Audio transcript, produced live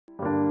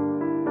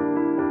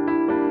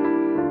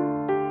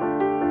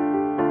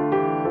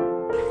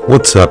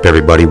What's up,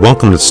 everybody?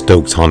 Welcome to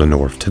Stokes Honda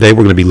North. Today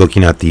we're going to be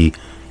looking at the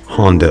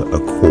Honda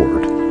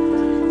Accord.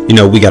 You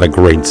know, we got a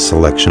great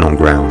selection on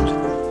ground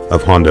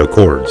of Honda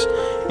Accords.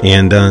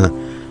 And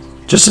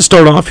just to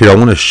start off here, I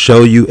want to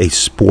show you a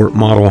sport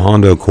model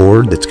Honda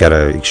Accord that's got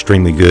an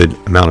extremely good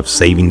amount of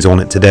savings on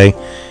it today.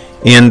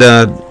 And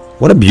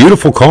what a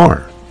beautiful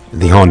car,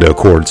 the Honda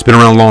Accord. It's been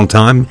around a long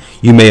time.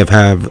 You may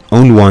have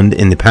owned one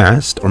in the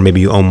past, or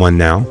maybe you own one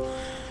now.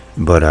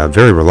 But a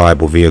very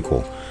reliable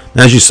vehicle.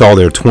 As you saw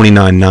there,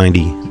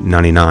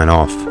 $29.90.99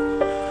 off.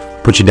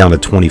 Put you down to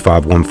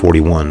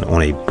 $25,141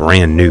 on a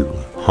brand new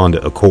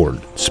Honda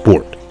Accord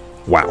Sport.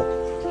 Wow,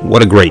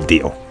 what a great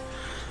deal.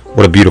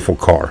 What a beautiful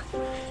car.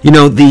 You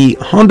know, the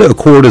Honda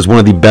Accord is one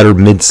of the better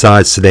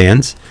mid-size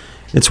sedans.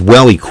 It's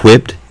well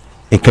equipped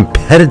and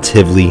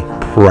competitively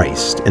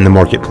priced in the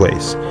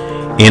marketplace.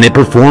 And it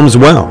performs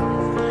well.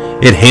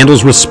 It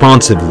handles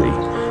responsively.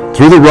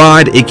 Through the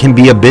ride, it can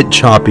be a bit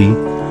choppy,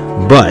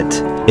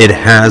 but it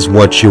has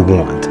what you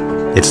want.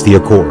 It's the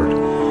Accord.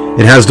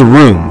 It has the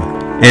room,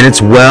 and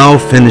it's well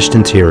finished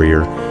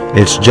interior.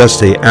 It's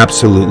just a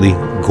absolutely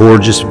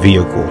gorgeous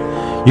vehicle.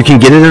 You can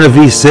get it in a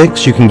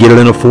V6, you can get it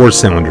in a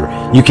 4-cylinder.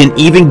 You can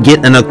even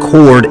get an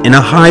Accord in a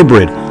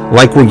hybrid,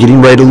 like we're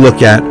getting ready to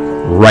look at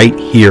right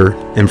here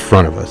in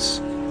front of us.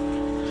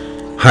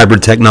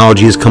 Hybrid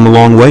technology has come a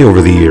long way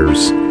over the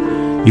years.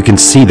 You can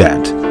see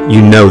that,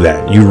 you know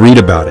that, you read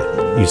about it,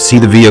 you see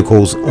the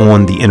vehicles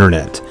on the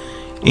internet.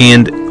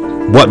 And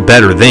what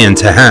better than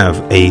to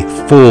have a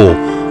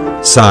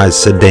full-size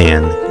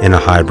sedan in a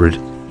hybrid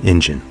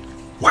engine?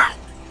 Wow,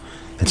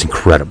 that's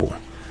incredible.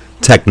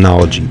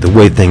 Technology, the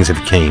way things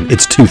have came.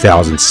 It's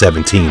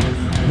 2017.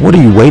 What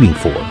are you waiting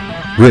for?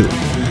 Really?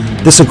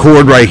 This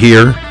Accord right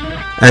here,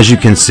 as you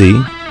can see,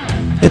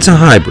 it's a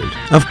hybrid.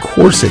 Of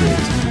course it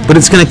is. But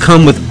it's going to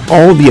come with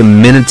all the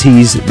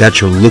amenities that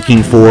you're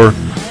looking for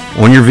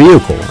on your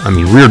vehicle. I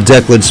mean, rear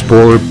deck lid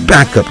spoiler,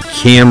 backup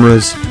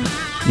cameras,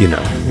 you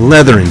know,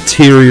 leather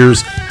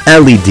interiors,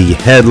 LED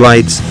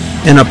headlights,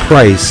 and a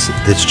price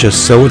that's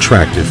just so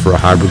attractive for a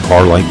hybrid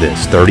car like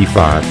this.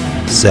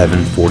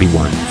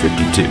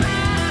 $35,741.52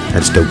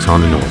 at Stokes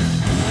Honda North.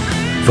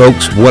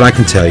 Folks, what I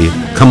can tell you,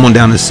 come on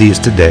down and see us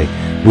today.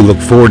 We look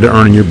forward to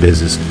earning your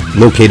business.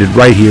 Located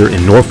right here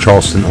in North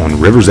Charleston on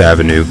Rivers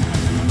Avenue.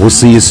 We'll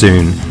see you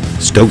soon.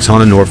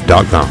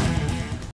 StokesHondaNorth.com.